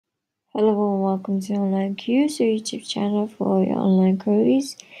Hello and welcome to Online Q's, your YouTube channel for your online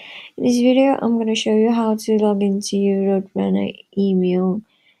queries. In this video, I'm going to show you how to log into your Roadrunner email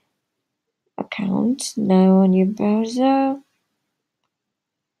account. Now on your browser,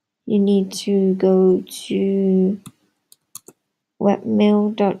 you need to go to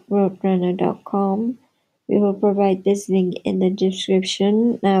webmail.roadrunner.com. We will provide this link in the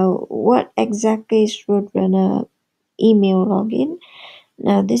description. Now, what exactly is Roadrunner email login?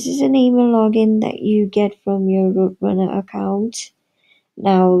 Now, this is an email login that you get from your Roadrunner account.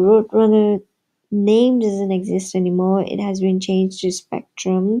 Now, Roadrunner name doesn't exist anymore. It has been changed to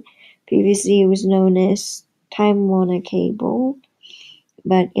Spectrum. Previously, it was known as Time Warner Cable,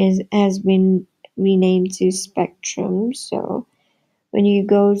 but it has been renamed to Spectrum. So, when you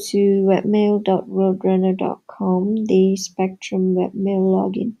go to webmail.roadrunner.com, the Spectrum webmail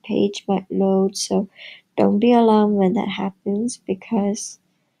login page might load. So, don't be alarmed when that happens, because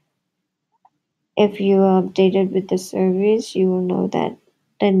if you are updated with the service, you will know that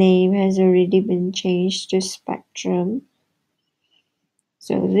the name has already been changed to Spectrum.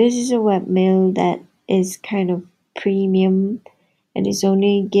 So this is a webmail that is kind of premium and is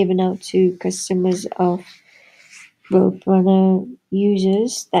only given out to customers of Roadrunner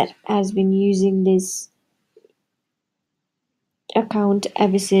users that has been using this account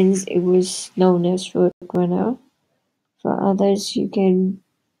ever since it was known as Roadrunner. For others, you can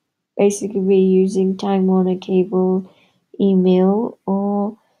basically be using Time Warner Cable email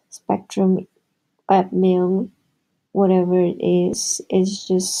or Spectrum webmail, whatever it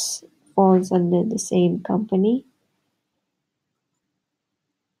just falls under the same company.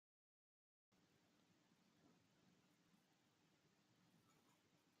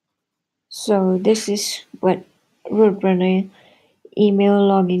 So this is what Roadrunner email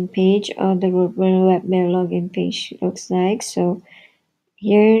login page or the Roadrunner webmail login page looks like. So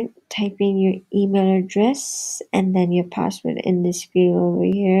here, type in your email address and then your password in this field over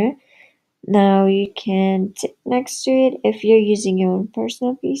here. Now you can tick next to it if you're using your own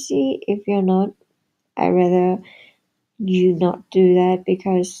personal PC. If you're not, I rather you not do that,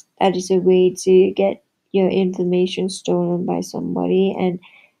 because that is a way to get your information stolen by somebody. And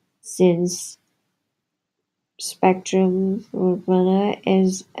since Spectrum Roadrunner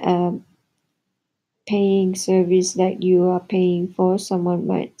is a paying service that you are paying for, someone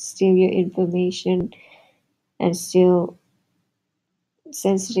might steal your information and steal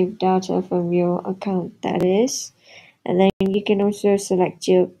sensitive data from your account, that is. And then you can also select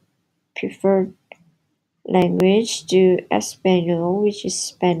your preferred language to Espanol, which is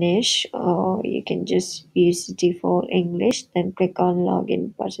Spanish, or you can just use the default English, then click on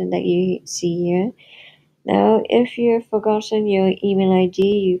login button that you see here. Now, if you've forgotten your email ID,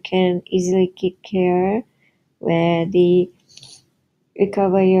 you can easily click here where the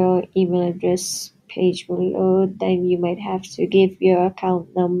recover your email address page will load. Then you might have to give your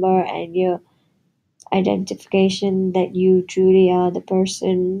account number and your identification that you truly are the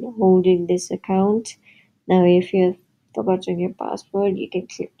person holding this account. Now, if you've forgotten your password, you can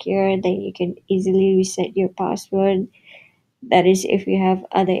click here, then you can easily reset your password. That is, if you have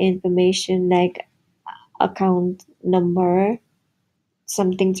other information like account number,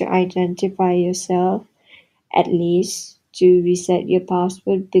 something to identify yourself, at least to reset your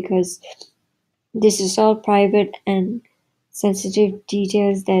password, because this is all private and sensitive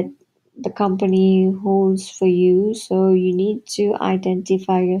details that the company holds for you. So you need to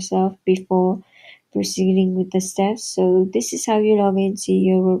identify yourself before proceeding with the steps. So this is how you log into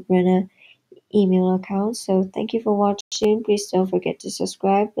your Roadrunner email account. So thank you for watching. Please don't forget to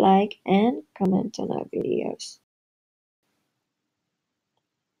subscribe, like, and comment on our videos.